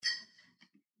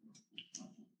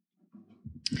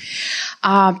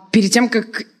А перед тем,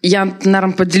 как я,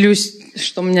 наверное, поделюсь,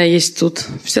 что у меня есть тут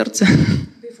в сердце,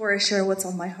 Before I share what's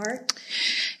on my heart,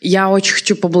 я очень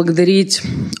хочу поблагодарить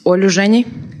Олю, Жени.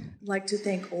 I'd like to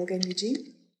thank Olga and Eugene.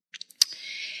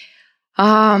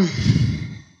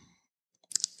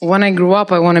 When I grew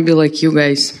up, I want to be like you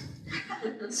guys.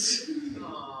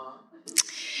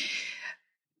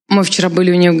 Мы вчера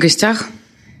были у них в гостях.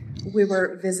 We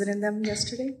were visiting them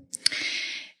yesterday.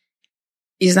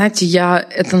 И знаете,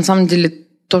 это на самом деле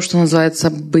то, что называется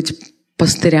быть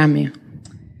пастырями.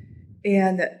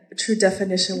 And true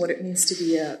definition what it means to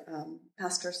be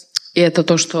pastors. И это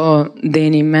то, что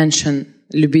Дэнни mentioned,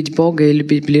 любить Бога и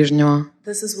любить ближнего.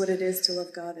 This is what it is to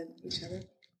love God and each other.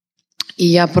 И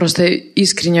я просто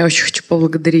искренне очень хочу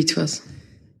поблагодарить вас.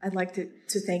 I'd like to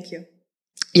thank you.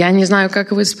 Я не знаю,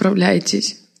 как вы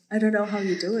справляетесь. I don't know how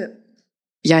you do it.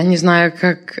 Я не знаю,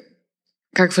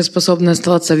 как вы способны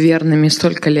оставаться верными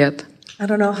столько лет. I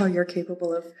don't know how you're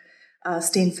capable of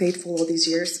staying faithful all these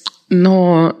years.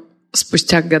 Но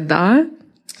спустя года...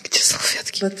 Где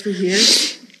салфетки? But through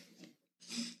years,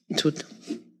 Тут.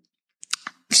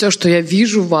 Все, что я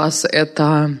вижу в вас,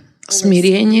 это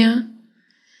смирение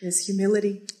is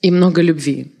humility и много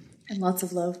любви. and lots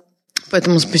of love.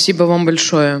 Поэтому спасибо вам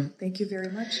большое. Thank you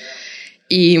very much.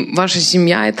 И ваша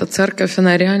семья, эта церковь,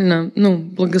 она реально,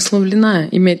 благословлена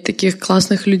иметь таких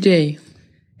классных людей.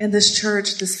 And this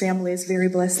church, this family is very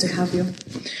blessed to have you.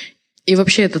 И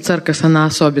вообще эта церковь, она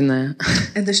особенная.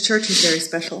 And this church is very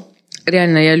special.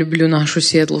 Реально, я люблю нашу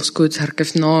Сиэтловскую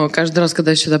церковь, но каждый раз,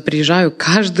 когда я сюда приезжаю,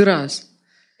 каждый раз,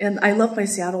 And I love my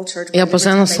Seattle church. я but every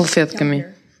постоянно time с I come салфетками.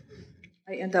 here,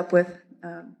 I end up with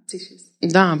tissues.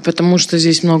 Да, потому что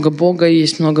здесь много Бога,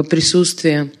 есть много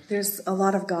присутствия, There's a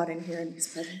lot of God in here in His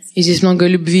presence. и здесь много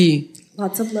любви.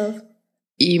 Lots of love.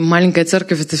 И маленькая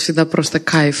церковь — это всегда просто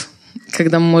кайф,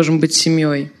 когда мы можем быть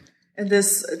семьей. And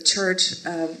this church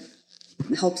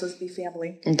helps us be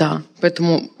family. Да,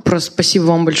 поэтому просто спасибо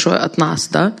вам большое от нас,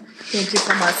 да? Thank you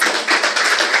from us.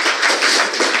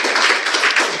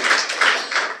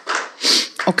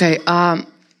 Окей,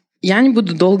 я не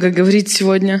буду долго говорить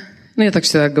сегодня. Я так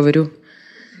всегда говорю.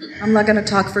 I'm not going to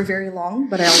talk for very long,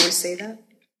 but I always say that.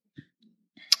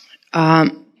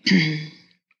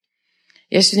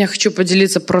 Я сегодня хочу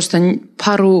поделиться просто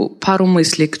пару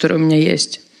мыслей, которые у меня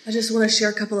есть. I just want to share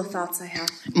a couple of thoughts I have.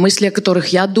 Мысли, о которых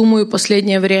я думаю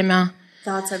последнее время,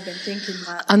 Thoughts I've been thinking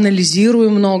about, анализирую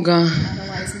много.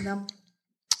 analyzing them.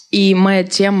 И моя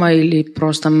тема или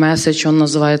просто месседж, он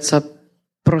называется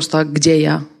просто «Где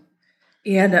я?».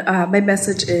 And my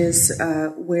message is,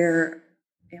 where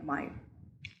am I?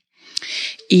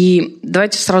 И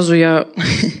давайте сразу я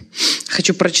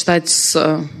хочу прочитать с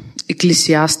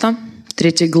Экклесиаста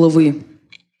 3 главы.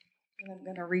 And I'm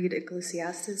going to read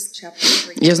Ecclesiastes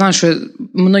chapter 3. Я знаю, что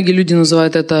многие люди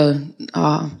называют это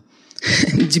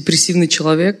депрессивный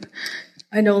человек,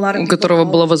 I know a lot of у people которого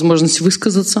call была возможность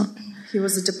высказаться. he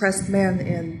was a depressed man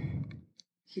and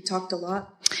he talked a lot.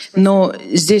 Но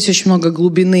здесь очень много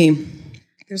глубины.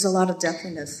 There's a lot of depth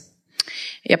in this.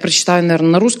 Я прочитаю,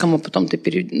 наверное, на русском, а потом ты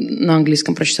на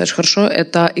английском прочитаешь. Хорошо?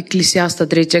 Это Экклесиаста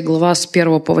 3 глава с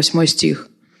 1 по 8 стих.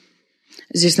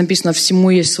 Здесь написано: «Всему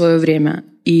есть свое время,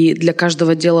 и для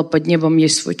каждого дела под небом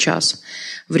есть свой час.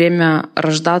 Время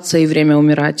рождаться и время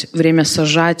умирать, время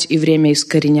сажать и время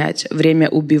искоренять, время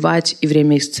убивать и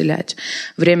время исцелять,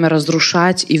 время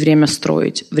разрушать и время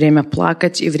строить, время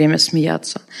плакать и время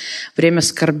смеяться, время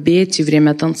скорбеть и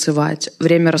время танцевать,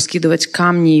 время раскидывать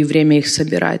камни и время их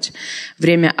собирать,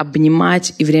 время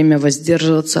обнимать и время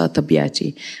воздерживаться от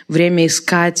объятий, время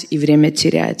искать и время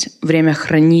терять, время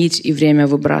хранить и время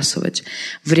выбрасывать,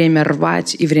 время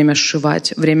рвать и время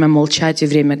сшивать, время молчать и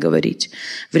время говорить,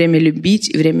 время любить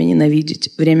и время ненавидеть,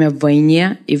 время в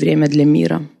войне и время для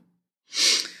мира».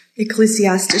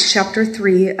 Ecclesiastes chapter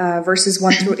 3, verses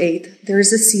 1 through 8. There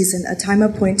is a season, a time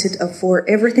appointed for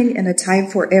everything, and a time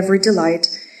for every delight,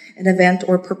 an event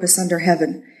or purpose under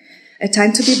heaven. A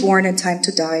time to be born and time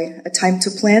to die, a time to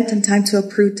plant and time to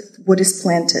uproot what is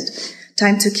planted,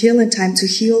 time to kill and time to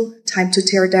heal, time to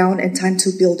tear down and time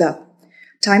to build up,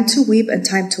 time to weep and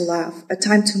time to laugh, a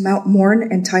time to mourn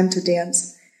and time to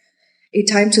dance, a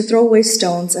time to throw away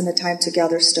stones and a time to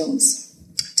gather stones,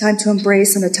 time to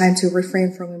embrace and a time to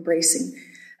refrain from embracing,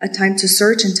 a time to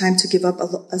search and time to give up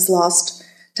as lost,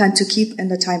 time to keep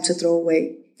and a time to throw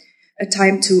away, a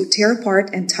time to tear apart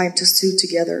and time to sew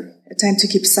together, a time to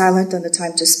keep silent and a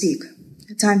time to speak,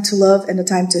 a time to love and a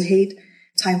time to hate,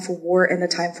 time for war and a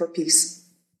time for peace.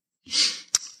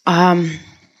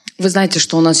 Вы знаете,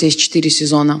 что у нас есть 4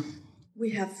 сезона,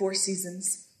 We have 4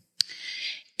 seasons.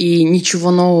 и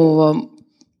ничего нового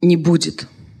не будет.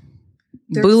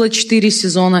 Было 4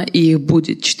 сезона, и их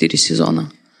будет 4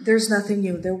 сезона. There's nothing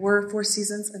new. There were 4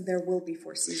 seasons, and there will be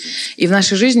 4 seasons. И в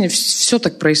нашей жизни все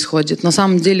так происходит. На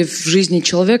самом деле в жизни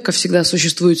человека всегда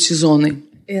существуют сезоны.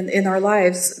 In our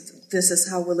lives, this is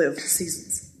how we live,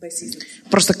 seasons by seasons.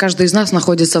 Просто каждый из нас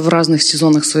находится в разных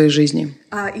сезонах своей жизни.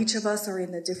 Each of us are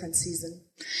in a different season.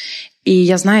 И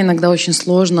я знаю, иногда очень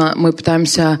сложно. Мы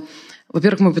пытаемся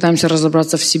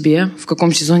разобраться в себе, в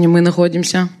каком сезоне мы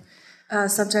находимся.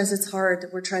 Sometimes it's hard.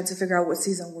 We're trying to figure out what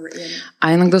season we're in.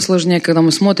 А иногда сложнее, когда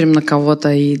мы смотрим на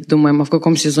кого-то и думаем, а в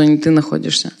каком сезоне ты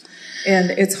находишься. And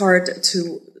it's hard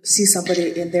to see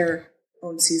somebody in their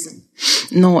own season.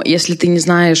 Но если ты не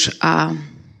знаешь,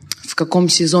 в каком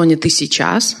сезоне ты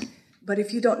сейчас, But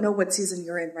if you don't know what season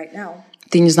you're in right now,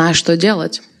 ты не знаешь, что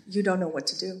делать. you don't know what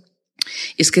to do.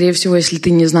 И, скорее всего, если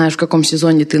ты не знаешь, в каком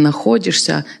сезоне ты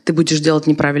находишься, ты будешь делать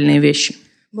неправильные вещи.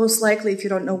 Most likely, if you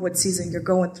don't know what season you're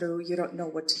going through, you don't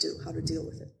know what to do, how to deal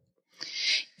with it.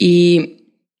 И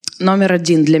номер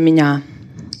 1 для меня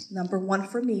Number 1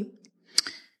 for me,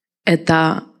 –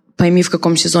 это пойми, в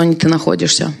каком сезоне ты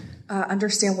находишься.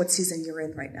 Understand what season you're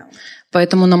in right now.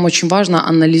 Поэтому нам очень важно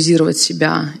анализировать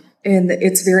себя. And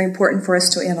it's very important for us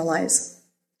to analyze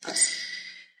us.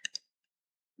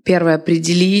 Первое –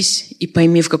 определись и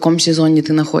пойми, в каком сезоне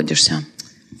ты находишься.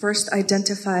 First,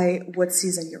 identify what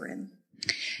season you're in.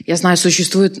 Я знаю,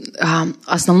 существует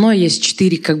основное, есть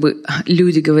 4,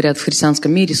 люди говорят в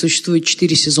христианском мире, существует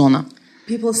 4 сезона.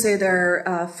 People say there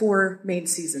are 4 main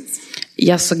seasons.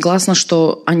 Я согласна,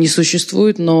 что они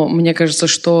существуют, но мне кажется,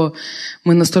 что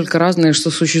мы настолько разные,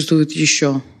 что существует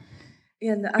еще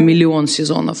миллион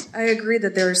сезонов. I agree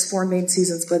that there's 4 main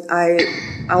seasons, but I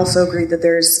also agree that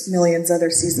there's millions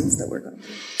other seasons that we're going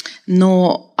through.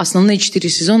 Но основные 4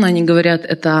 сезона, они говорят,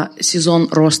 это сезон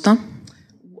роста.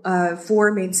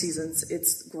 4 main seasons.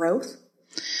 It's growth.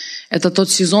 Это тот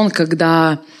сезон,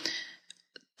 когда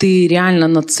ты реально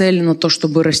нацелен на то,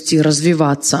 чтобы расти,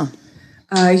 развиваться.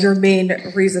 Your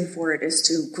main reason for it is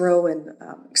to grow and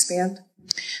expand.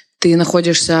 Ты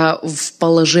находишься в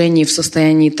положении, в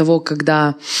состоянии того,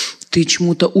 когда ты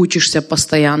чему-то учишься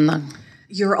постоянно.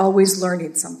 You're always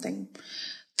learning something.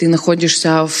 Ты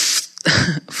находишься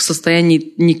в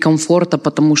состоянии некомфорта,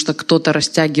 потому что кто-то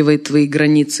растягивает твои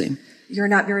границы. You're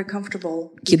not very comfortable.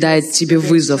 Кидает тебе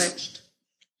вызов.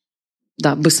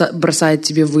 Да, бросает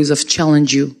тебе вызов. Challenge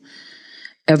you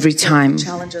every time.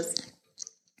 Challenges.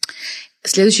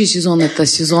 Следующий сезон – это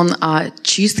сезон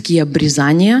чистки и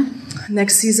обрезания.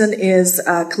 Next season is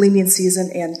cleaning season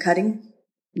and cutting.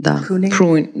 Да,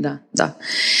 Pruning. да.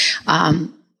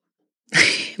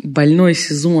 Больной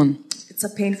сезон. It's a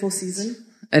painful season.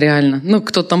 Реально.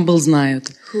 Кто там был,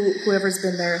 знает. Whoever's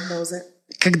been there knows it.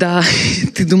 Когда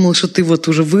ты думал, что ты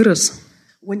уже вырос.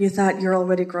 When you thought you're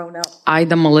already grown up. Ай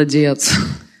да молодец.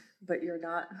 But you're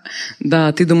not.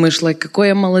 Да, ты думаешь, какой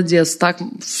я молодец, так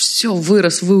все,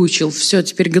 вырос, выучил, все,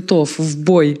 теперь готов, в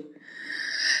бой.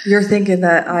 You're thinking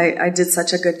that I did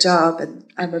such a good job and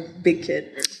I'm a big kid.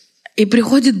 И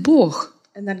приходит Бог.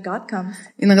 And then God comes.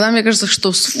 Иногда мне кажется,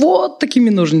 что с вот такими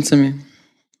ножницами.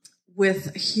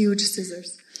 With huge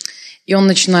scissors. И Он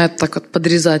начинает так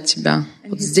подрезать тебя.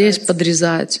 Вот здесь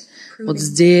подрезать, вот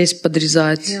здесь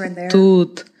подрезать,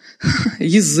 тут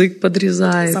язык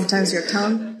подрезает. Sometimes your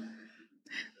tongue.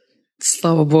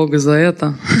 Слава Богу за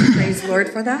это. Praise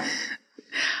Lord for that.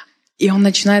 И Он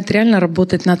начинает реально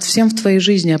работать над всем в твоей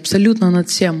жизни, абсолютно над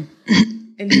всем.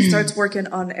 And He starts working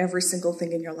on every single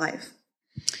thing in your life.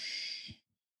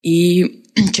 И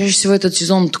чаще всего этот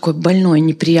сезон такой больной,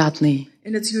 неприятный.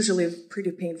 And it's usually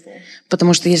pretty painful.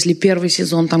 Потому что если первый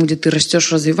сезон, там, где ты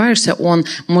растешь, развиваешься, он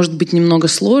может быть немного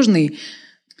сложный.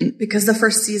 Because the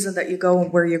first season that you go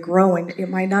and where you're growing, it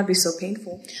might not be so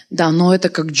painful. Да, но это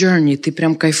как journey. Ты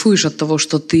прям кайфуешь от того,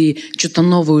 что ты что-то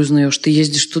новое узнаешь, ты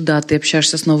ездишь туда, ты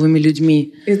общаешься с новыми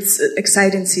людьми. It's an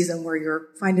exciting season where you're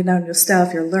finding out new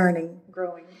stuff, you're learning,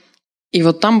 growing. И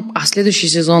вот там, следующий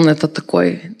сезон это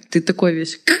такой, ты такой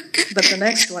весь, But the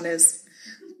next one is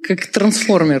как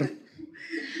трансформер.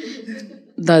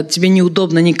 Да, тебе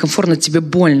неудобно, некомфортно, тебе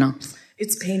больно.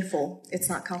 it's painful, it's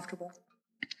not comfortable.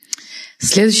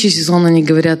 Следующий сезон, они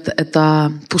говорят,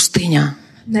 это пустыня.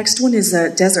 Next one is a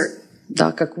desert,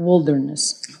 Да, как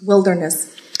wilderness. wilderness.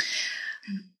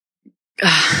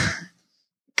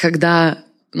 Когда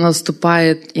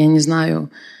наступает, я не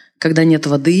знаю, когда нет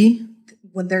воды,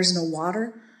 When there's no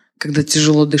water, когда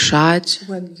тяжело дышать,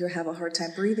 when you have a hard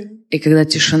time breathing, и когда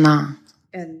тишина.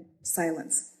 and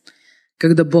silence.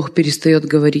 Когда Бог перестает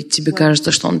говорить, тебе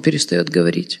кажется, что Он перестает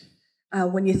говорить.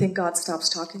 When you think God stops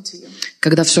talking to you.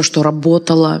 Когда все, что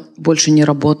работало, больше не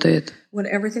работает. When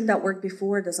everything that worked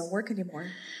before doesn't work anymore.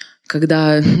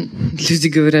 когда люди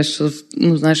говорят, что,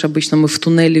 ну, знаешь, обычно мы в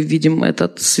туннеле видим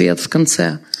этот свет в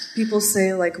конце. People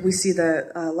say like we see the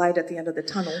light at the end of the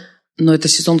tunnel, Но это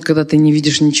сезон, когда ты не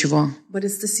видишь ничего. but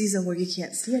it's the season where you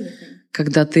can't see anything.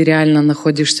 Когда ты реально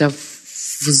находишься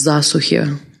в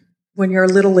засухе. When you're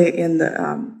literally in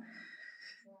the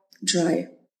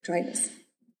dryness.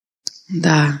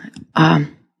 Да.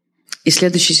 И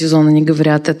следующий сезон, они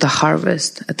говорят, это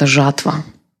harvest, это жатва.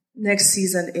 Next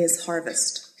season is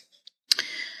harvest.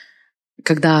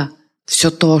 Когда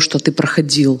все то, что ты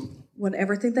проходил, When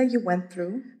everything that you went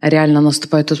through, реально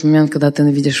наступает тот момент, когда ты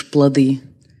видишь плоды.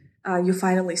 you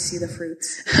finally see the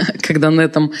fruits. Когда на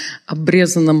этом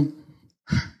обрезанном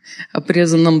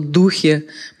духе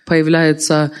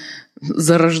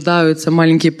зарождаются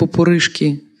маленькие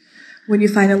пупырышки. When you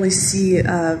finally see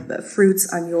fruits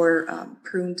on your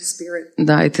pruned spirit.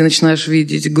 Да, и ты начинаешь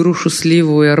видеть грушу,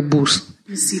 сливу и арбуз.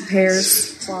 You see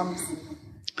pears, plums,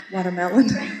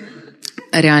 watermelon.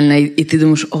 Реально, и ты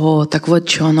думаешь, о, так вот,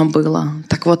 что оно было,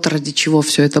 так вот, ради чего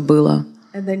все это было.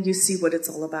 And then you see what it's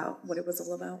all about, what it was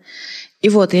all about. И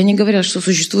вот, и они говорят, что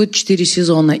существует 4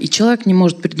 сезона, и человек не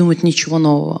может придумать ничего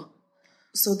нового.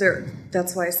 So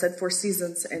that's why I said 4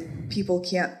 seasons, and people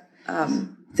can't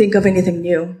think of anything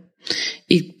new.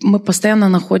 И мы постоянно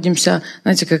находимся,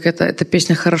 знаете, как эта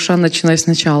песня хороша, начинай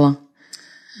сначала.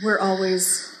 We're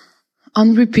always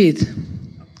On repeat.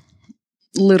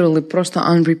 Literally, просто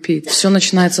on repeat. Все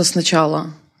начинается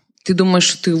сначала. Ты думаешь,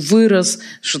 что ты вырос,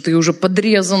 что ты уже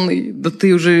подрезанный, да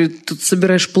ты уже тут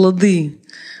собираешь плоды.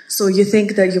 So you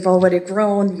think that you've already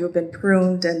grown, you've been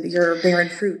pruned, and you're bearing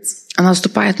fruits. А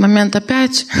наступает момент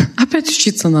опять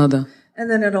учиться надо. And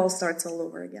then it all starts all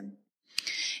over again.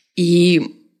 И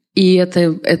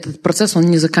этот процесс, он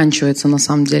не заканчивается на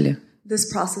самом деле. This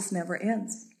process never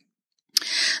ends.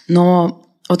 Но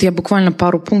вот я буквально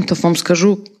пару пунктов вам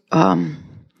скажу,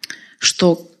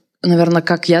 что, наверное,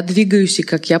 как я двигаюсь и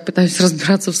как я пытаюсь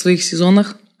разбираться в своих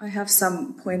сезонах. I have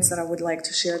some points that I would like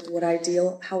to share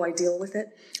how I deal with it.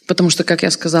 Потому что, как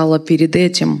я сказала перед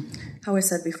этим, How I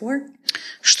said before,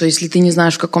 что если ты не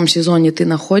знаешь, в каком сезоне ты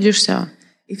находишься,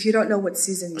 if you don't know what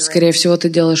season you're скорее всего, ты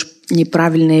делаешь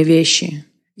неправильные вещи. in,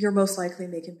 you're most likely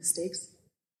making mistakes.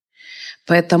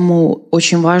 Поэтому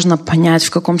очень важно понять, в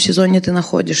каком сезоне ты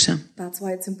находишься. That's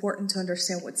why it's important to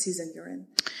understand what season you're in.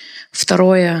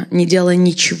 Второе, не делай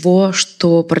ничего,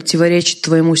 что противоречит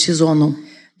твоему сезону.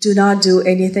 Do not do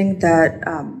anything that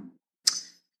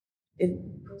it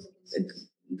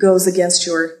goes against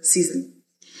your season.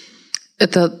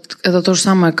 Это то же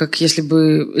самое, как если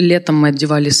бы летом мы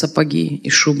одевали сапоги и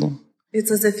шубу. It's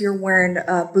as if you're wearing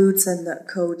boots and a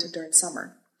coat during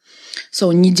summer.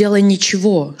 So, не делай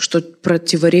ничего, что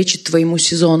противоречит твоему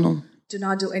сезону. Do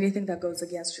not do anything that goes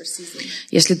against your season.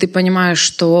 Если ты понимаешь,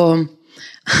 что...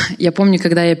 Я помню,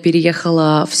 когда я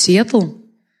переехала в Сиэтл,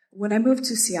 When I moved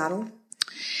to Seattle,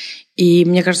 и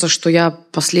мне кажется, что я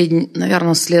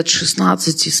наверное, с лет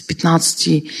 16, с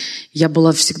 15, я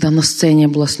была всегда на сцене,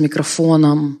 была с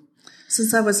микрофоном.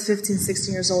 since I was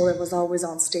 15-16 years old, I was always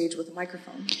on stage with a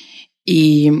microphone.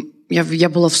 И я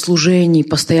была в служении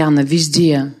постоянно,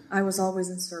 везде. I was always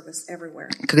in service everywhere.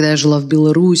 Когда я жила в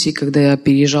Беларуси, когда я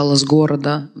переезжала с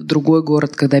города в другой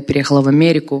город, когда я переехала в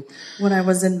Америку. When I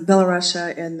was in Belarus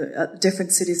and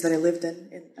different cities that I lived in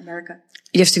America,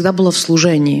 Я всегда была в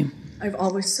служении. I've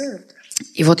always served.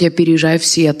 И вот я переезжаю в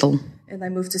Сиэтл. And I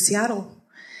moved to Seattle.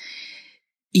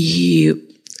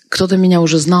 И кто-то меня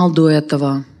уже знал до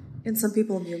этого. And some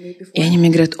people knew me before. И они мне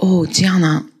говорят, о,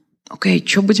 Диана, окей,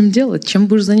 что будем делать? Чем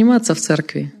будешь заниматься в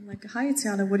церкви? I'm like, hi,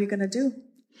 Tiana, what are you going to do?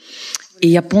 И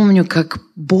я помню, как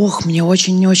Бог мне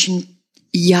очень-очень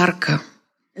ярко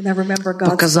And I remember God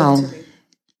показал spoke to me,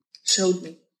 showed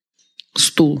me,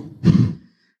 стул.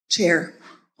 chair.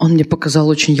 Он мне показал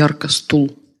очень ярко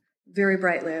стул. Very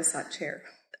brightly I saw chair.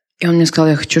 И он мне сказал,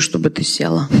 я хочу, чтобы ты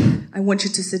села. I want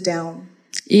you to sit down.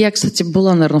 И я, кстати,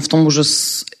 была, наверное, в том уже...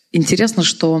 Интересно,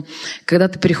 что когда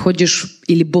ты переходишь,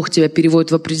 или Бог тебя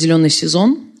переводит в определенный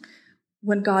сезон,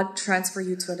 When God transfer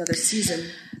you to another season,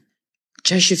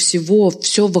 чаще всего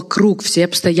все вокруг, все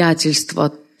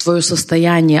обстоятельства, твое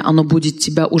состояние, оно будет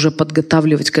тебя уже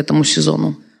подготавливать к этому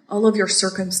сезону. all of your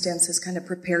circumstances kind of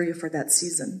prepare you for that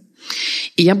season.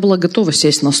 И я была готова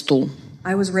сесть на стул.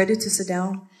 I was ready to sit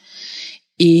down.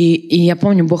 И я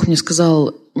помню, Бог мне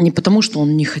сказал, не потому, что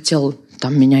Он не хотел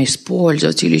там меня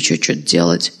использовать или что-то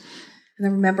делать. And I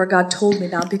remember God told me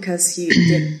not because He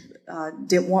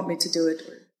didn't want me to do it.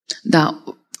 Да,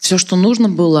 все, что нужно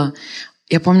было.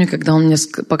 Я помню, когда Он мне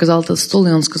показал этот стол,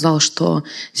 и Он сказал, что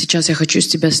сейчас я хочу с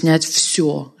тебя снять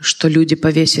все, что люди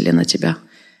повесили на тебя.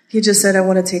 He just said, I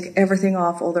want to take everything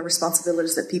off, all the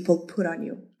responsibilities that people put on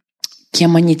you.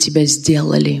 кем они тебя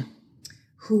сделали.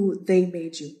 who they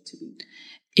made you to be.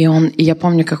 И я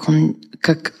помню,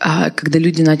 когда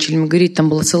люди начали мне говорить, там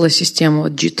была целая система,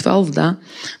 вот G12, да,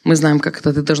 мы знаем, как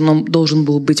это ты должен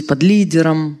был быть под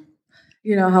лидером.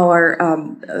 You know how our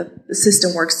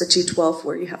system works, the G12,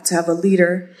 where you have to have a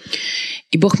leader.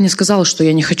 И Бог мне сказал, что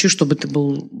я не хочу, чтобы ты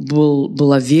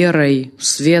была Верой,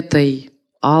 Светой,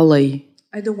 Аллой.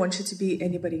 I don't want you to be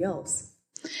anybody else.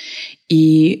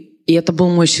 И это был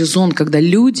мой сезон, когда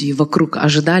люди вокруг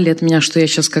ожидали от меня, что я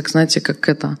сейчас,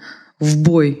 в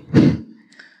бой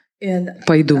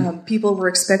пойду. People were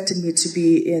expecting me to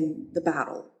be in the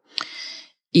battle.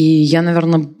 И я,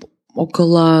 наверное,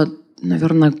 около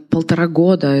 1,5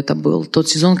 года это был тот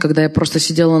сезон, когда я просто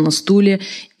сидела на стуле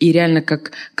и реально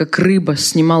как рыба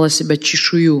снимала с себя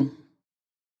чешую.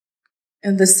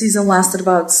 And the season lasted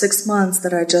about 6 months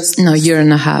that I just... No, year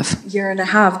and a half. Year and a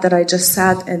half that I just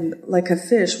sat and like a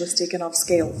fish was taken off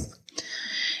scales.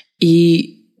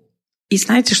 И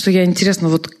знаете, что я интересно,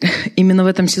 вот именно в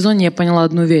этом сезоне я поняла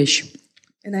одну вещь.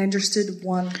 And I understood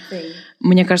one thing.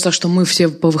 Мне кажется, что мы все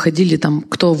повыходили там,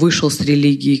 кто вышел с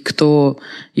религии, кто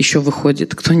еще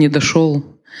выходит, кто не дошел.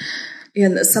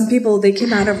 And some people, they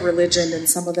came out of religion and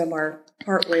some of them are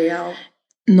part way out.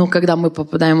 Но когда мы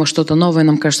попадаем во что-то новое,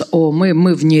 нам кажется,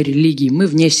 мы вне религии, мы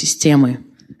вне системы.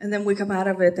 And then we come out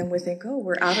of it and we think, oh,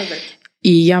 we're out of it.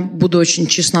 И я буду очень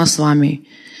честна с вами.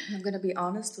 And I'm going to be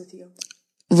honest with you.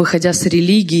 Выходя с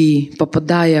религии,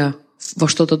 попадая во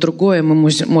что-то другое, мы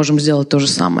можем сделать то же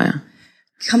самое.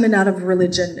 Coming out of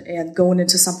religion and going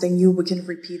into something new, we can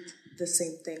repeat the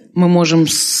same thing. Мы можем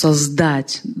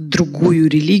создать другую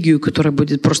религию, которая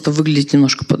будет просто выглядеть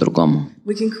немножко по-другому.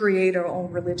 We can create our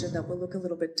own religion that will look a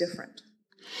little bit different.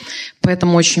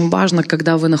 Поэтому очень важно,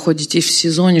 когда вы находитесь в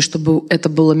сезоне, чтобы это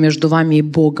было между вами и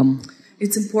Богом.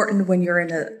 It's important when you're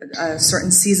in a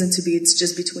certain season to be it's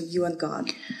just between you and God.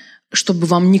 Чтобы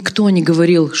вам никто не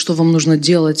говорил, что вам нужно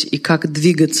делать и как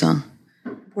двигаться.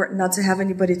 Not to have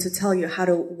anybody to tell you how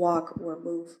to walk or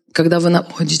move. Когда вы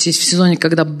находитесь в сезоне,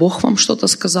 когда Бог вам что-то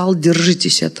сказал,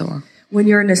 держитесь этого. When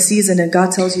you're in a season and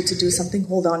God tells you to do something,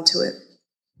 hold on to it.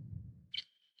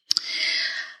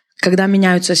 Когда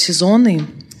меняются сезоны,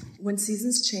 When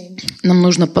seasons change, нам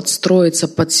нужно подстроиться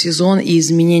под сезон и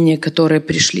изменения, которые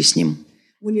пришли с ним.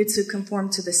 we need to conform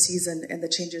to the season and the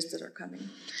changes that are coming.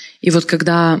 И вот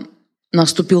когда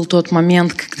наступил тот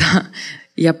момент, когда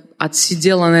я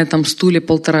отсидела на этом стуле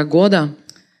 1,5 года,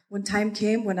 When time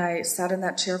came, when I sat in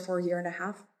that chair for a year and a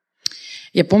half,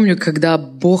 я помню, когда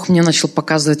Бог мне начал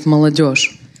показывать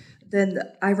молодежь. then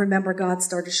I remember God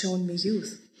started showing me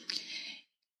youth.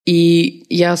 И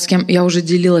я уже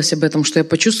делилась об этом, что я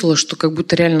почувствовала, что как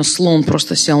будто реально слон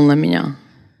просто сел на меня.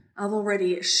 I've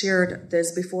already shared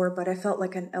this before, but I felt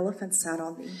like an elephant sat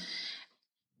on me.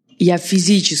 Я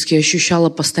физически ощущала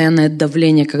постоянное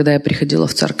давление, когда я приходила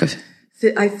в церковь.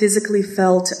 I physically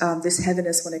felt this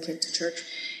heaviness when I came to church.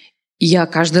 И я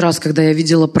каждый раз, когда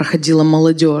я проходила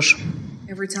молодежь,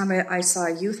 Every time I saw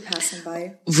youth passing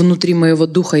by, внутри моего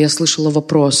духа я слышала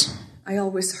вопрос: I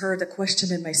always heard a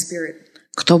question in my spirit.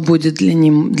 кто будет для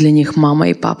них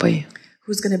мамой и папой?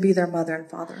 Who's going to be their mother and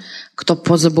father? Кто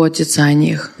позаботится о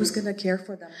них? Who's going to care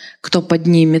for them? Кто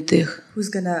поднимет их?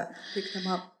 Who's going to pick them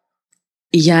up?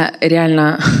 И я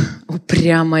реально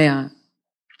упрямая.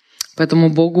 Поэтому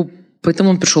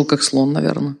он пришел как слон,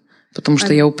 наверное. Потому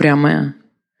что я упрямая.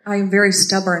 I am very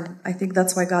stubborn. I think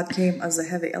that's why God came as a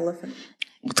heavy elephant.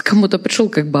 Вот кому-то пришел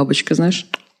как бабочка, знаешь.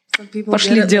 Some people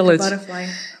Пошли get it делать. like a butterfly,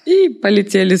 И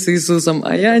полетели с Иисусом,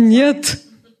 а я нет.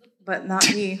 but not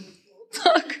me.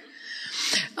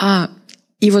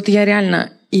 И вот я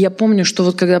реально, и я помню, что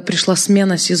вот когда пришла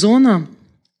смена сезона,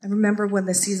 I remember when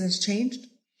the seasons changed,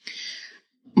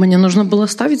 мне нужно было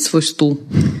ставить свой стул.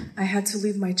 I had to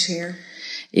leave my chair,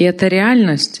 И это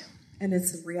реальность. and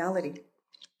it's a reality.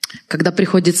 Когда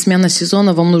приходит смена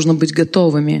сезона, вам нужно быть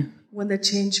готовыми. When the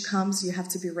change comes, you have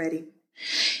to be ready.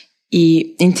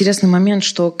 И интересный момент,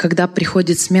 что когда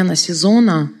приходит смена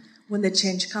сезона, When the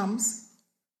change comes,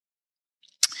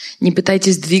 не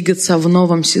пытайтесь двигаться в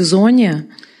новом сезоне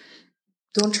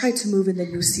don't try to move in the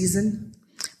new season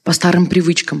по старым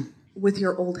привычкам with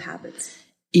your old habits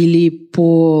или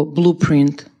по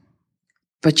blueprint,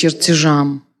 по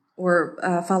чертежам. or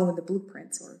following the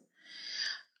blueprints. Or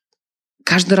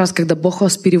Каждый раз, когда Бог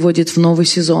вас переводит в новый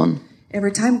сезон,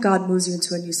 every time God moves you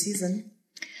into a new season,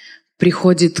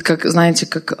 приходит, как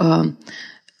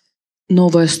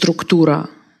новая структура,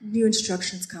 new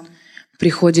instructions come,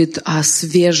 приходит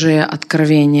свежее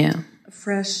откровение. a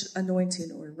fresh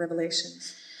anointing or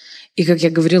revelations. И как я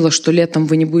говорила, что летом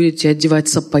вы не будете одевать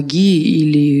сапоги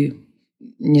или,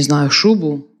 не знаю,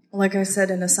 шубу. Like I said,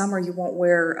 in the summer you won't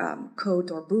wear coat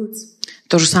or boots.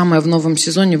 То же самое в новом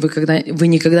сезоне. Вы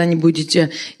никогда не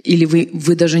будете, или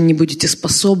вы даже не будете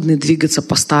способны двигаться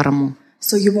по-старому.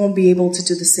 So you won't be able to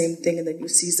do the same thing in the new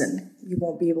season. You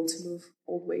won't be able to move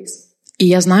old ways. И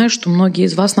я знаю, что многие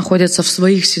из вас находятся в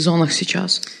своих сезонах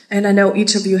сейчас. And I know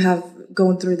each of you have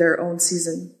gone through their own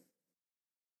season.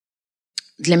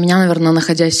 Для меня, наверное,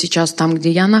 находясь сейчас там,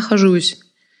 где я нахожусь,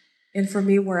 And for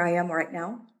me, where I am right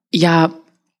now, я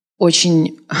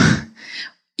очень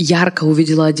ярко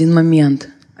увидела один момент.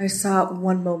 I saw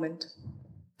one moment.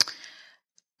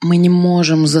 Мы не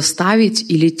можем заставить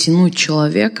или тянуть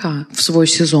человека в свой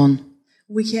сезон.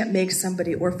 We can't make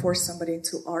somebody or force somebody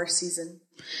into our season.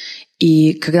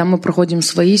 И когда мы проходим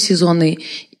свои сезоны,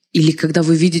 или когда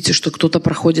вы видите, что кто-то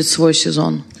проходит свой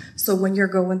сезон, So when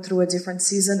you're going through a different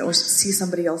season or see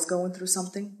somebody else going through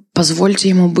something, позвольте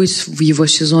ему быть в его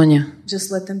сезоне,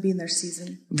 just let them be in their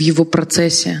season, в его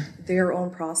процессе. their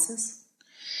own process.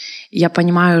 Я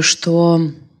понимаю, что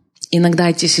иногда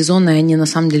эти сезоны, они на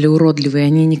самом деле уродливые,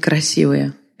 они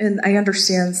некрасивые. And I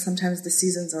understand sometimes the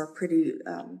seasons are pretty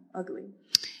ugly.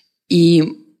 И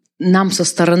нам со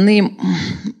стороны,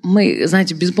 мы,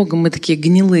 знаете, без Бога мы такие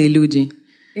гнилые люди.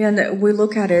 And we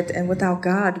look at it, and without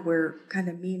God, we're kind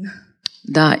of mean.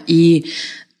 Да, и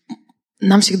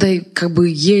нам всегда как бы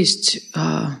есть,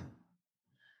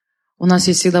 у нас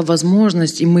есть всегда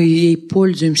возможность, и мы ей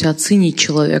пользуемся, оценить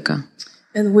человека.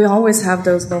 And we always have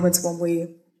those moments when we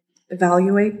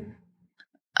evaluate,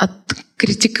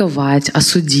 Критиковать,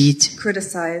 осудить.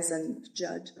 criticize, and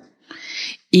judge.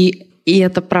 И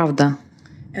это правда.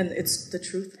 And it's the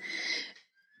truth.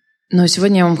 Но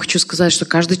сегодня я вам хочу сказать, что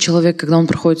каждый человек, когда он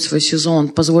проходит свой сезон,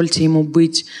 позвольте ему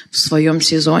быть в своем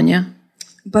сезоне.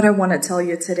 But I want to tell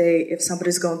you today, if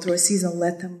somebody's going through a season,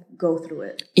 let them go through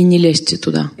it. И не лезьте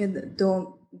туда. And don't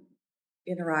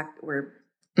interact or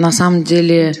На самом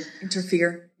деле,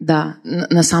 interfere. да,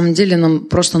 на самом деле нам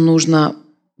просто нужно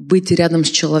быть рядом с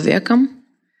человеком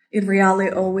In reality,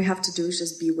 all we have to do is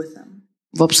just be with them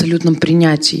в абсолютном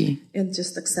принятии. and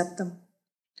just accept them.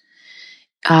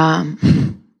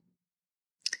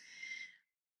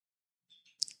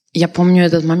 Я помню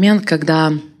этот момент,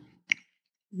 когда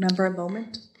Remember a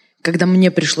moment мне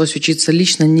пришлось учиться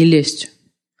лично не лезть.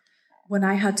 when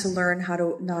I had to learn how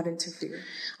to not interfere.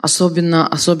 Особенно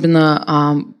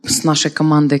с нашей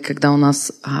командой, когда у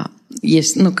нас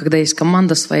есть, когда есть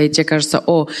команда своя, и тебе кажется,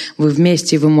 вы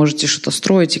вместе, и вы можете что-то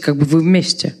строить, и как бы вы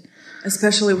вместе.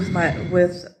 Especially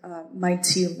with my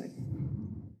team.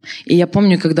 И я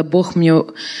помню, когда Бог мне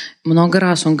много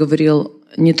раз Он говорил,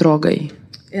 не трогай.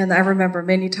 And I remember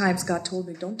many times God told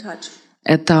me, don't touch.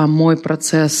 Это мой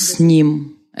процесс с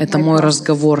Ним, это мой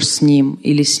разговор с Ним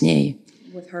или с ней.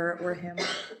 With her or him.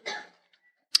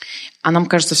 А нам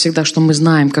кажется всегда, что мы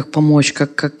знаем, как помочь,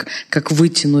 как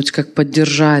вытянуть, как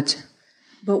поддержать.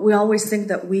 But we always think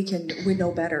that we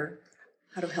know better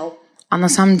how to help. А на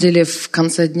самом деле в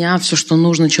конце дня все, что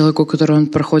нужно человеку, который он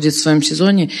проходит в своем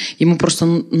сезоне, ему просто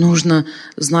нужно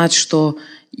знать, что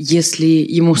если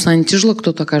ему станет тяжело,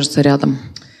 кто-то окажется рядом.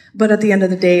 But at the end of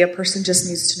the day, a person just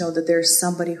needs to know that there's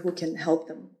somebody who can help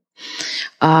them.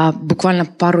 Буквально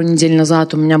пару недель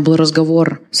назад у меня был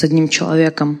разговор с одним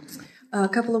человеком. A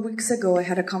couple of weeks ago, I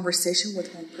had a conversation with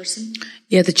one person.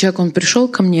 И этот человек, он пришел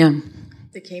ко мне.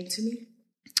 They came to me.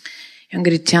 И он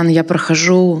говорит, Тиана, я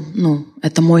прохожу,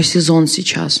 это мой сезон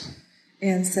сейчас.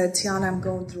 And said, Tiana, I'm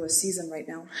going through a season right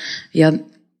now. И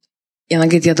она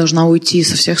говорит, я должна уйти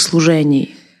со всех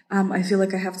служений. I feel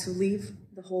like I have to leave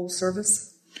the whole service.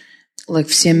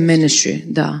 Все ministry,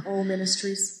 да. All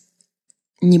ministries.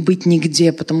 Не быть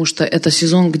нигде, потому что это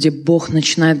сезон, где Бог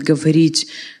начинает говорить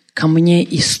ко мне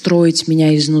и строить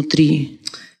меня изнутри.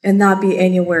 And not be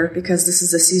anywhere, because this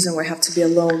is a season where I have to be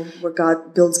alone, where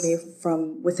God builds me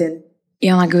from within. И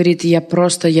она говорит,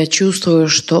 я чувствую,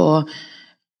 что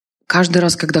каждый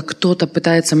раз, когда кто-то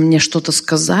пытается мне что-то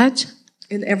сказать,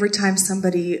 And every time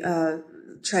somebody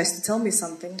tries to tell me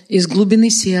something, из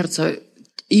глубины сердца,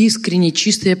 искренне,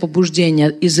 чистое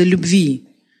побуждение, из-за любви,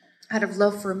 out of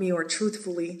love for me or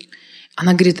truthfully,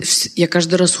 она говорит, я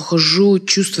каждый раз ухожу,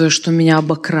 чувствуя, что меня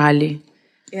обокрали.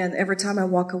 and every time I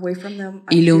walk away from them,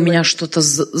 I Или у feel меня like что-то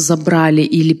забрали,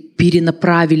 или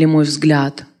перенаправили мой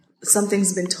взгляд.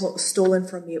 something's been stolen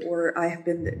from me, or I have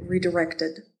been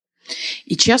redirected.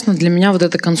 И честно, для меня вот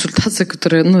эта консультация,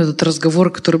 этот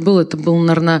разговор, который был, это был,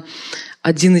 наверное,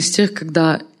 один из тех,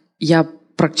 когда я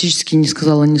практически не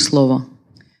сказала ни слова.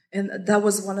 And that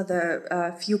was one of the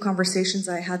few conversations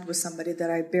I had with somebody that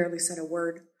I barely said a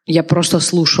word. Я просто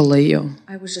слушала ее.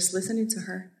 I was just listening to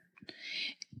her.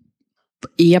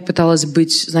 И я пыталась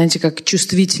быть, знаете, как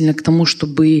чувствительна к тому,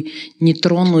 чтобы не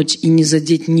тронуть и не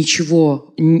задеть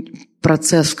ничего,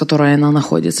 процесс, в котором она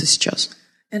находится сейчас.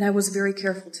 And I was very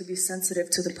careful to be sensitive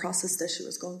to the process that she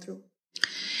was going through.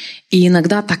 И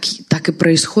иногда так и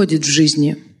происходит в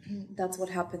жизни. That's what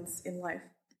happens in life.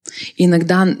 И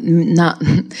иногда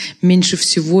меньше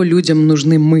всего людям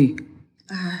нужны мы.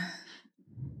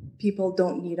 People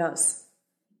don't need us.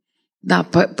 Да,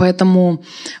 поэтому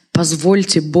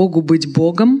позвольте Богу быть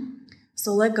Богом.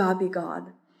 So let God be God.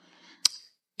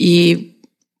 И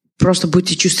просто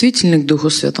будьте чувствительны к Духу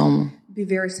Святому. Be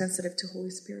very sensitive to Holy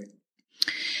Spirit.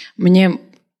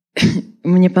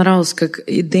 Мне понравилось, как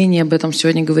и Дэнни об этом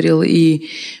сегодня говорил, и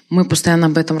мы постоянно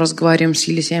об этом разговариваем с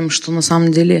Елисеем, что на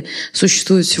самом деле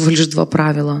существует всего лишь 2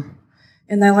 правила.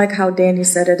 And I like how Danny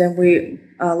said it, and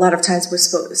a lot of times we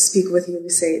speak with you, we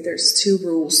say there's 2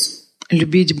 rules.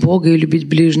 Любить Бога и любить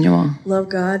ближнего. Love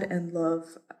God and love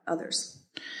others.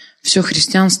 Все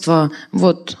христианство,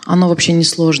 оно вообще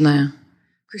несложное.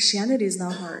 Christianity is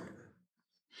not hard.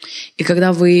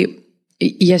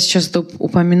 И я сейчас это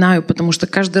упоминаю, потому что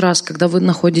каждый раз, когда вы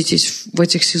находитесь в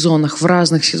этих сезонах, в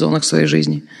разных сезонах своей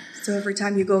жизни, So every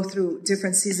time you go through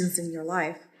different seasons in your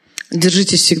life,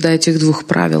 держитесь всегда этих 2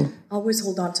 правил. always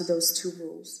hold on to those 2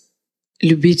 rules.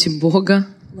 Любите Бога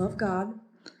Love God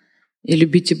и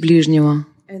любите ближнего.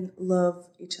 and love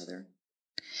each other.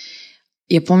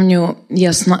 Я помню,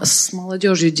 я с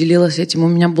молодежью делилась этим. У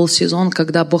меня был сезон,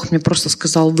 когда Бог мне просто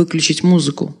сказал выключить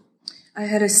музыку. I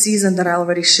had a season that I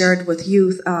already shared with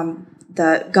youth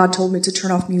that God told me to turn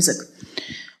off music.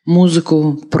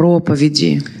 Музыку,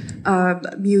 проповеди.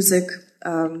 Music,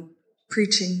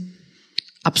 preaching.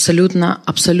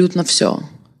 Абсолютно все.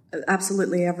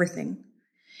 Absolutely everything.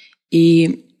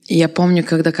 И я помню,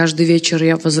 когда каждый вечер,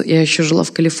 я еще жила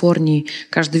в Калифорнии,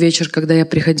 каждый вечер, когда я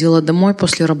приходила домой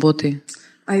после работы,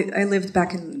 I lived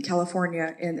back in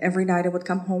California, and every night I would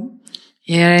come home.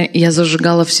 я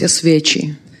зажигала все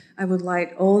свечи. I would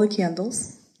light all the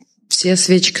candles. Все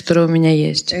свечи, которые у меня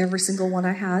есть. Every single one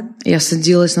I had. Я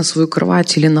садилась на свою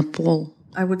кровать или на пол.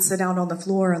 I would sit down on the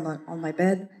floor on my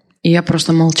bed. И я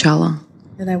просто молчала.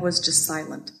 And I was just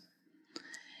silent.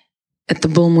 Это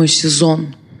был мой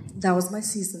сезон. That was my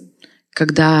season.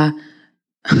 Когда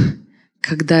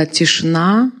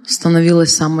тишина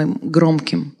становилась самым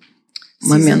громким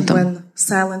моментом. Season when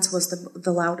silence was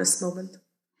the loudest moment.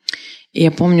 И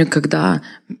я помню, когда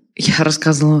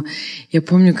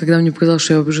мне показалось,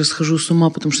 что я уже схожу с ума,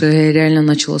 потому что я реально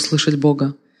начала слышать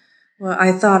Бога. Well,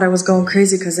 I thought I was going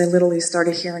crazy because I literally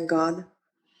started hearing God.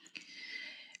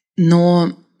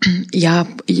 Но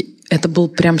это был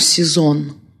прям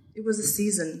сезон. It was a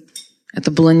season. Это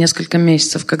было несколько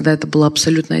месяцев, когда это была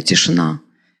абсолютная тишина.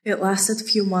 It lasted a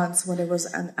few months when it was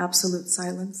an absolute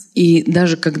silence. И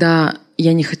даже когда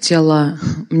я не хотела,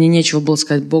 мне нечего было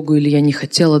сказать Богу, или я не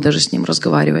хотела даже с Ним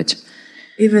разговаривать.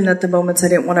 Even at the moments I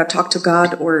didn't want to talk to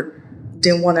God or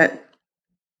didn't want to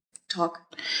talk.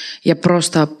 Я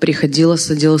просто приходила,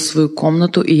 садилась в свою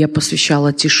комнату, и я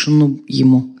посвящала тишину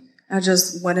Ему. I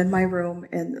just went in my room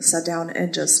and sat down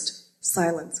and just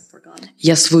silence for God.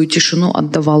 Я свою тишину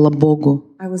отдавала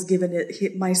Богу. I was giving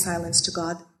my silence to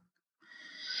God.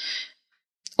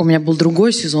 У меня был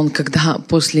другой сезон, когда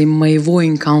после моего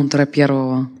энкаунтера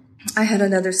первого I had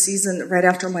another season right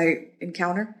after my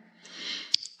encounter.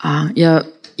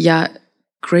 Я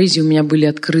crazy, у меня были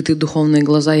открыты духовные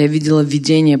глаза, я видела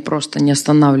видение, просто не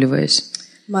останавливаясь.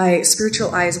 My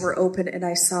spiritual eyes were open and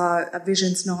I saw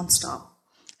visions nonstop.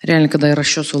 Реально, когда я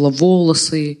расчесывала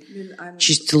волосы,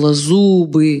 чистила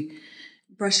зубы,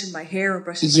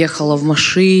 ехала в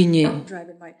машине,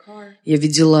 я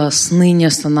видела сны, не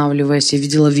останавливаясь, я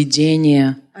видела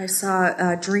видения. I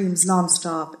saw dreams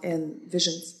nonstop and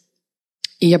visions.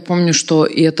 И я помню, что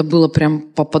это было прям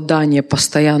попадание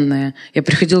постоянное. Я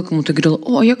приходила к кому-то и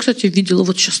говорила: я, кстати, видела,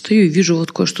 вот сейчас стою и вижу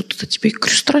вот кое-что тут, а тебе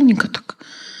странненько так.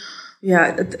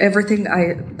 Yeah, everything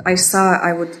I saw,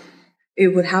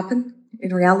 it would happen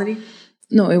in reality.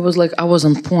 No, it was like I was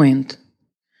on point.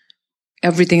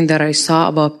 Everything that I saw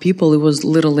about people, it was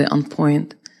literally on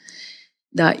point.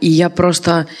 Да, и я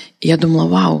думала: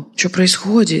 вау, что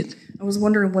происходит? I was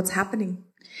wondering what's happening.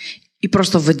 И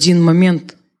просто в один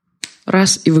момент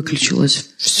раз и выключилось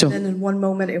все. And then in one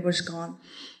moment it was gone.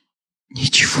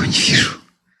 Ничего не вижу.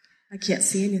 I can't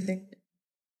see anything.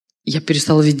 Я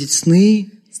перестала видеть сны.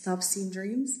 Stop seeing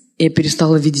dreams. Я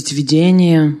перестала видеть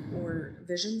видения. Or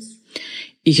visions.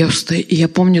 И я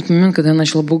помню этот момент, когда я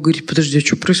начала Богу говорить: подожди, а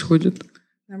что происходит?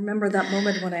 I remember that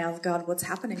moment when I asked God, what's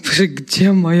happening?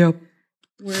 Где моя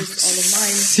Where's all of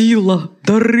mine? Сила,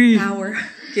 дары? Power,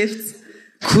 gifts.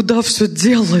 Куда все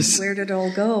делось? Where did it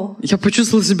all go? Я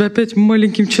почувствовала себя опять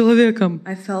маленьким человеком.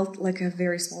 I felt like a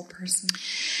very small person.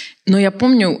 Но я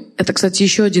помню, это, кстати,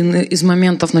 еще один из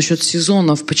моментов насчет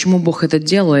сезонов, почему Бог это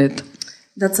делает.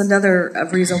 That's another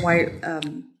reason why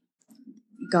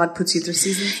God puts you through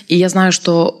seasons. И я знаю,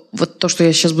 что вот то, что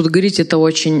я сейчас буду говорить, это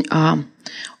очень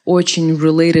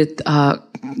related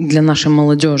для нашей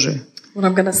молодежи. What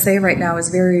I'm going to say right now is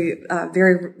very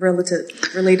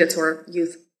related to our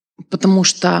youth. Потому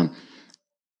что,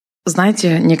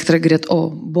 знаете, некоторые говорят: «О,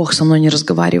 Бог со мной не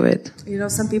разговаривает». You know,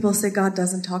 some people say God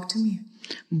doesn't talk to me.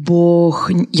 Бог,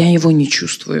 я его не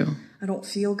чувствую. I don't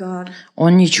feel God.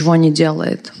 Он ничего не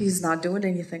делает. He's not doing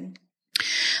anything.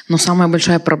 Но самая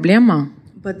большая проблема,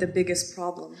 But the biggest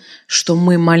problem что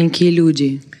мы, маленькие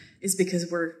люди, is because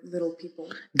we're little people.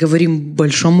 говорим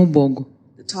большому Богу,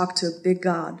 Talk to a big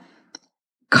God.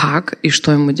 как и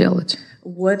что ему делать.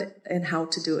 What and how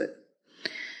to do it.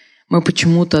 Мы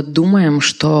почему-то думаем,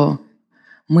 что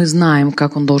мы знаем,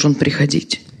 как он должен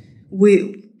приходить.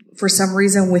 For some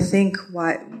reason, we think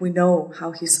we know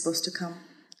how he's supposed to come.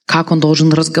 Как он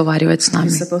должен разговаривать с нами.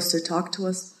 He's supposed to talk to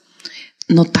us.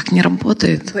 Но так не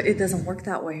работает. But it doesn't work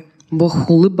that way. Бог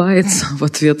улыбается в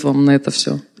ответ вам на это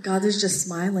все. God is just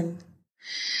smiling.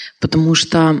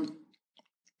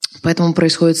 Поэтому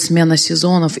происходит смена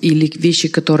сезонов или вещи,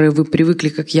 которые вы привыкли,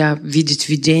 как я, видеть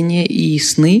видения и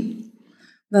сны.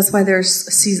 That's why there's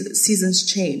seasons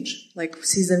change. Like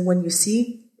season when you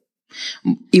see.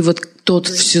 И вот тот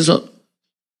в сезон...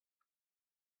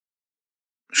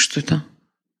 Что это?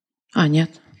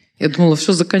 Нет. Я думала,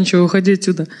 все, заканчиваю, уходи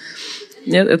отсюда.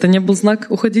 Нет, это не был знак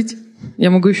уходить. Я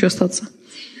могу еще остаться.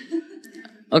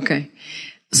 Окей.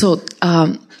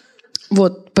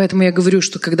 Вот, поэтому я говорю,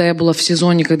 что когда я была в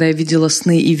сезоне, когда я видела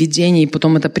сны и видения, и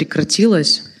потом это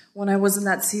прекратилось, When I was in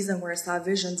that season where I saw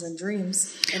visions and dreams,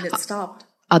 and it stopped.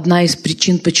 Одна из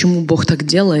причин, почему Бог так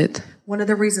делает, One of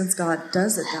the reasons God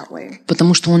does it that way.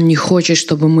 Потому что Он не хочет,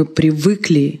 чтобы мы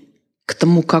привыкли к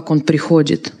тому, как Он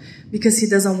приходит. Because He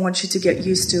doesn't want you to get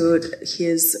used to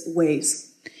His ways.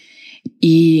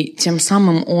 И тем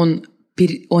самым Он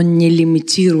не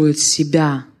лимитирует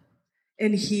себя.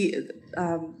 And He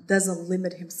doesn't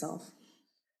limit Himself.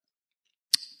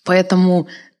 Поэтому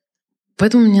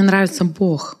мне нравится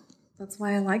Бог. That's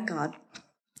why I like God.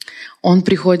 Он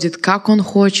приходит, как Он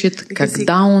хочет,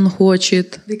 когда Он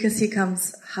хочет. Because He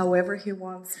comes however He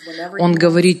wants, whenever Он He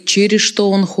говорит, через что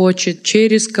Он хочет,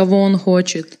 через кого Он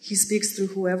хочет. He speaks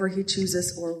through whoever He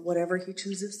chooses or whatever He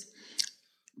chooses.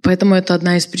 Поэтому это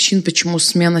одна из причин, почему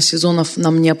смена сезонов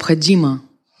нам необходима.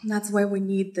 And that's why we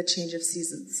need the change of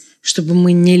seasons. Чтобы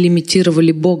мы не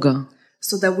лимитировали Бога.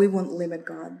 So that we won't limit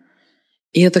God.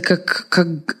 И это как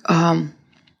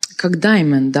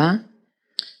diamond, да?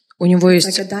 У него есть,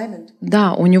 like a diamond.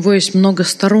 Да, у него есть много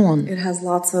сторон. It has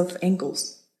lots of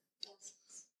angles.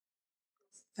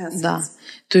 Да.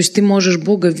 То есть ты можешь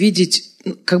Бога видеть,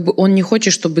 как бы Он не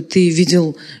хочет, чтобы ты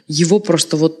видел Его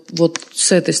просто вот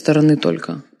с этой стороны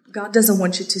только. God doesn't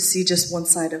want you to see just one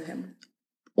side of Him.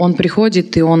 Он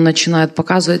приходит, и Он начинает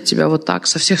показывать тебя вот так,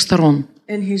 со всех сторон.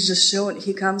 And He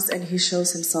comes and He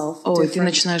shows Himself. И ты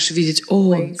начинаешь видеть,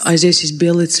 а здесь есть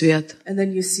белый цвет. And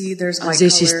then you see there's А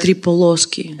здесь есть 3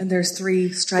 полоски. And there's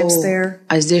 3 stripes there.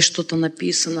 А здесь что-то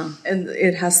написано. And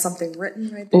it has something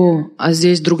written right there. А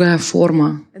здесь другая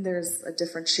форма. And there's a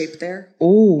different shape there.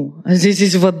 А здесь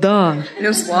есть вода. And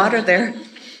there's water there.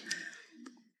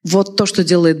 Вот то, что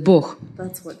делает Бог.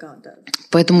 That's what God does.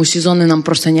 Поэтому сезоны нам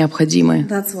просто необходимы.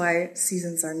 That's why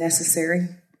seasons are necessary.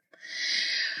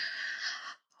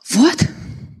 Вот.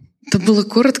 Это было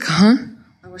коротко, а?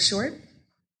 I was short.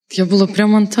 Я была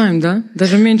прямо on time, да?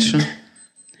 Даже меньше.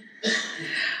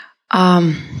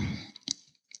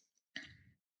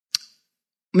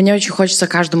 Мне очень хочется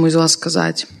каждому из вас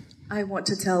сказать. I want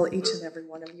to tell each and every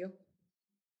one of you.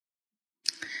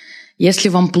 Если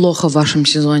вам плохо в вашем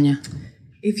сезоне,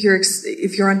 if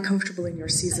you're uncomfortable in your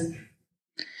season,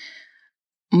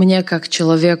 мне, как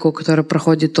человеку, который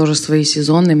проходит тоже свои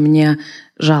сезоны, мне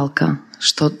жалко,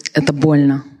 что это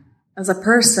больно. As a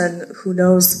person who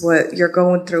knows what you're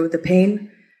going through, the pain,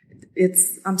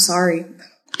 I'm sorry.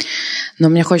 Но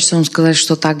мне хочется вам сказать,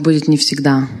 что так будет не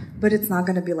всегда. But it's not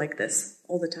going to be like this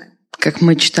all the time. Как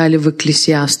мы читали в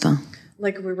Экклесиаста.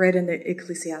 Like we read in the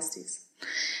Ecclesiastes.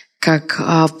 Как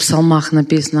в псалмах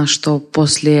написано, что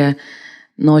после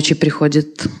ночи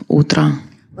приходит утро.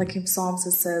 Like in Psalms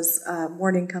it says,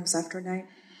 morning comes after night.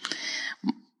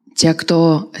 Те,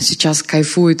 кто сейчас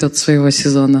кайфует от своего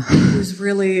сезона. Who's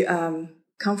really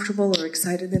comfortable or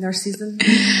excited in our season?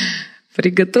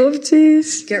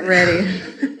 Приготовьтесь. Get ready.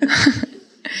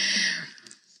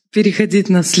 переходить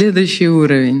на следующий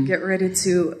уровень. Get ready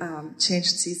to change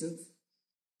seasons.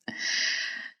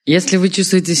 Если вы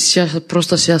чувствуете сейчас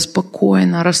просто себя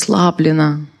спокойно,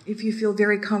 расслабленно, If you feel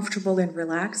very comfortable and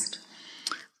relaxed,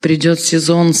 придет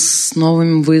сезон с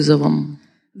новым вызовом,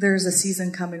 there's a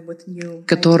season coming with new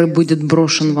который ideas будет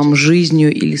брошен вам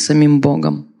жизнью или самим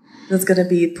Богом. that's going to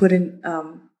be put in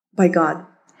by God.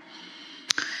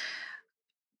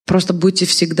 Просто будьте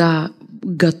всегда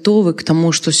готовы к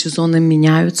тому, что сезоны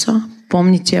меняются.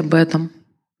 Помните об этом.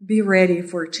 Be ready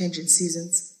for changing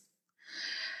seasons.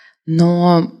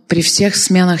 Но при всех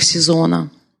сменах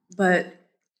сезона, But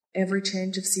every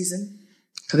change of season,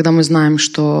 когда мы знаем,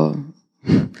 что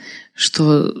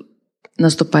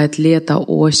наступает лето,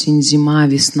 осень, зима,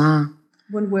 весна,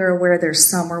 when we're aware there's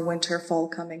summer, winter, fall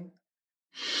coming,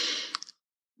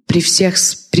 при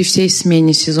всей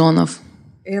смене сезонов,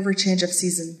 every change of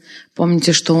season,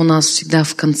 помните, что у нас всегда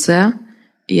в конце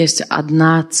есть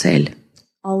одна цель.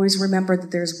 always remember that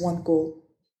there's one goal.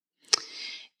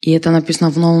 И это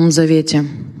написано в Новом Завете,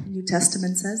 New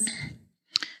Testament says,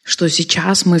 что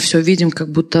сейчас мы все видим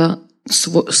как будто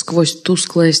сквозь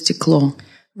тусклое стекло.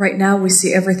 right now we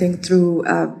see everything through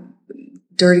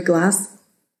dirty glass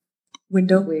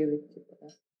window.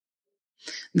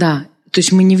 Да, то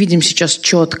есть мы не видим сейчас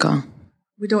четко,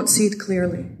 We don't see it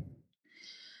clearly.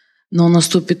 но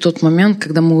наступит тот момент,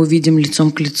 когда мы увидим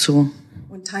лицом к лицу.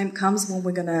 When time comes when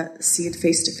we're going to see it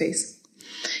face to face.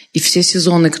 И все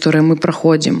сезоны, которые мы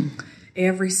проходим,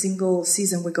 Every single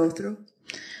season we go through,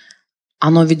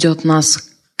 оно ведет нас к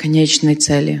конечной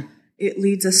цели, it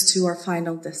leads us to our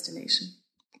final destination,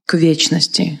 к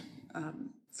вечности,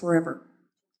 forever,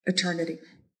 eternity,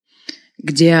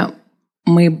 где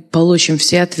мы получим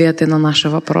все ответы на наши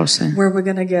вопросы, where we're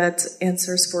going to get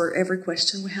answers for every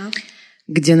question we have,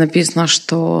 где написано,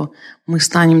 что мы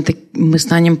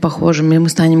станем похожими, мы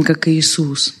станем как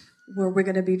Иисус. where we're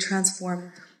going to be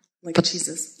transformed like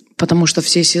Jesus. Потому что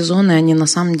все сезоны, они на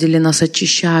самом деле нас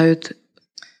очищают,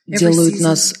 делают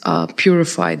нас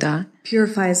purify, да?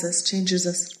 Purifies us, changes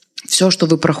us. Все, что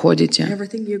вы проходите,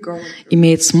 Everything you're going through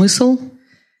имеет смысл,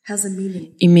 has a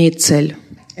meaning имеет цель.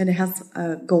 and it has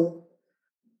a goal.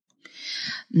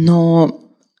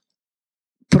 Но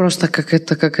просто как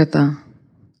это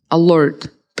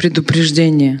alert,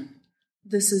 предупреждение.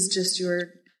 This is just your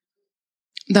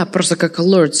Да, просто как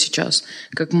alert сейчас,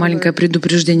 как маленькое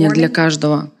предупреждение для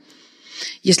каждого.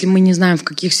 Если мы не знаем, в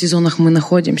каких сезонах мы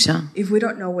находимся, if we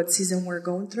don't know what season we're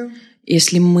going through,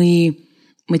 если мы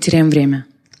теряем время.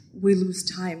 we lose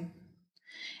time.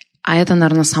 А это,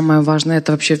 наверное, самое важное,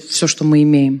 это вообще все, что мы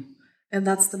имеем. And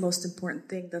that's the most important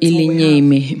thing. That's Или all we не have,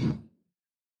 имеем.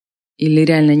 Или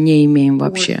реально не имеем or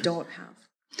вообще. don't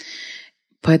have.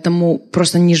 Поэтому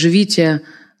просто не живите,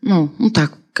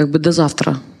 так, как бы до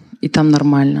завтра, и там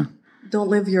нормально. Don't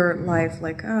live your life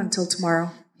like until tomorrow.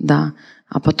 Да.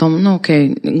 А потом,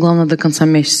 окей, главное до конца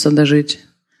месяца дожить.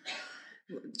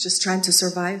 Just trying to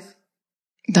survive.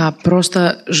 Да,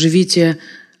 просто живите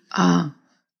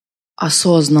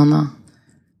осознанно.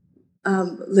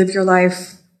 Live your life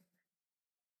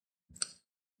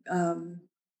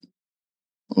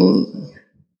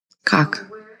Как?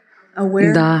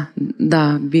 aware. Да,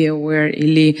 be aware.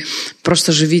 Или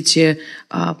просто живите,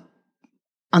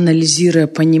 анализируя,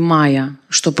 понимая,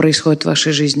 что происходит в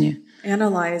вашей жизни.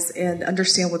 Analyze and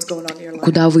understand what's going on in your life.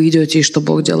 Куда вы идете и что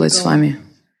Бог делает с вами.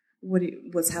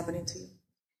 What's happening to you.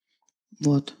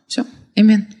 Вот. Все.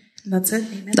 Аминь. That's it.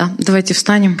 Amen. Да, давайте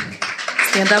встанем.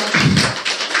 Stand up.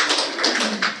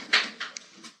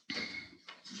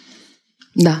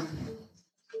 Да.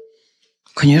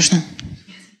 Конечно.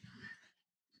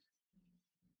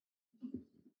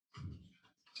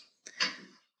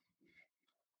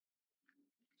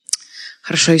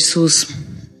 Хорошо, Иисус.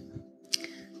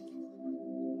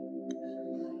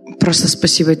 Просто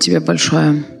спасибо Тебе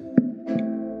большое.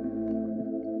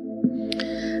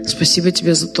 Спасибо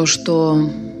Тебе за то, что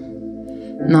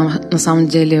на самом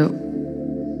деле,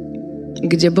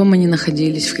 где бы мы ни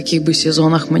находились, в каких бы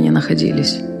сезонах мы ни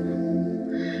находились,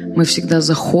 мы всегда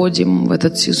заходим в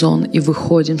этот сезон и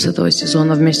выходим с этого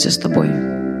сезона вместе с Тобой.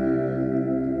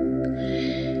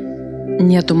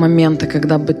 Нету момента,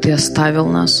 когда бы Ты оставил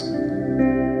нас.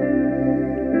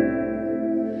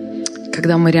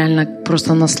 Когда мы реально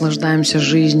просто наслаждаемся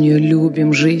жизнью,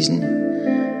 любим жизнь,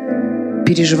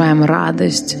 переживаем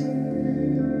радость,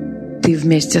 Ты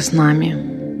вместе с нами.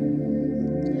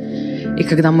 И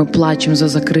когда мы плачем за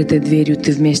закрытой дверью,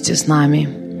 Ты вместе с нами.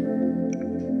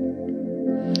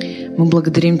 Мы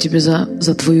благодарим Тебя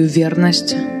за Твою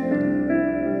верность,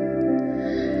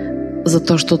 за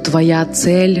то, что Твоя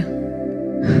цель —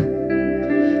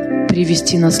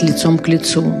 привести нас лицом к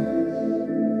лицу.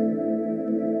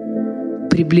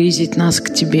 приблизить нас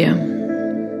к Тебе,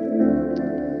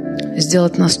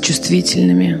 сделать нас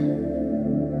чувствительными,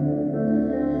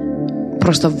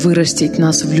 просто вырастить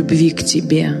нас в любви к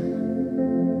Тебе.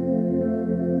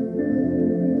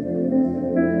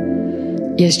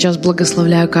 Я сейчас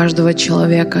благословляю каждого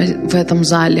человека в этом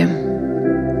зале.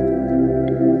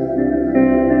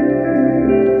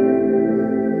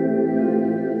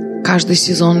 Каждый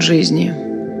сезон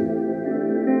жизни.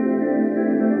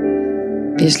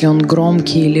 Если он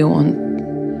громкий или он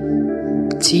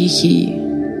тихий,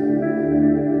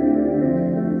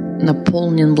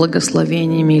 наполнен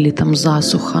благословениями или там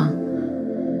засуха.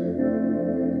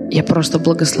 Я просто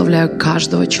благословляю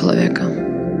каждого человека,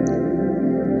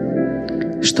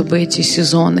 чтобы эти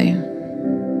сезоны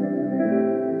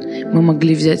мы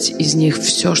могли взять из них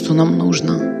все, что нам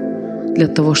нужно для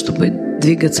того, чтобы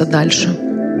двигаться дальше.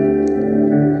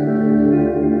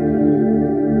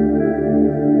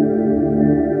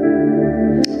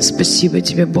 Спасибо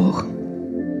Тебе, Бог.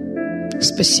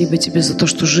 Спасибо Тебе за то,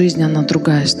 что жизнь, она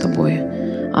другая с Тобой.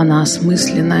 Она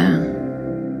осмысленная.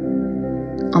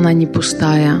 Она не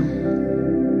пустая.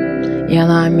 И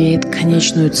она имеет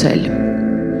конечную цель.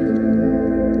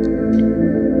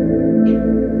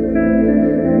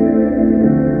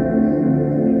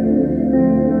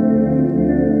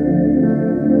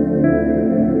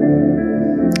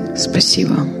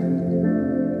 Спасибо.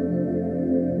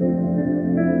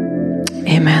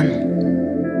 Амен.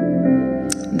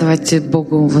 Давайте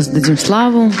Богу воздадим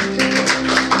славу.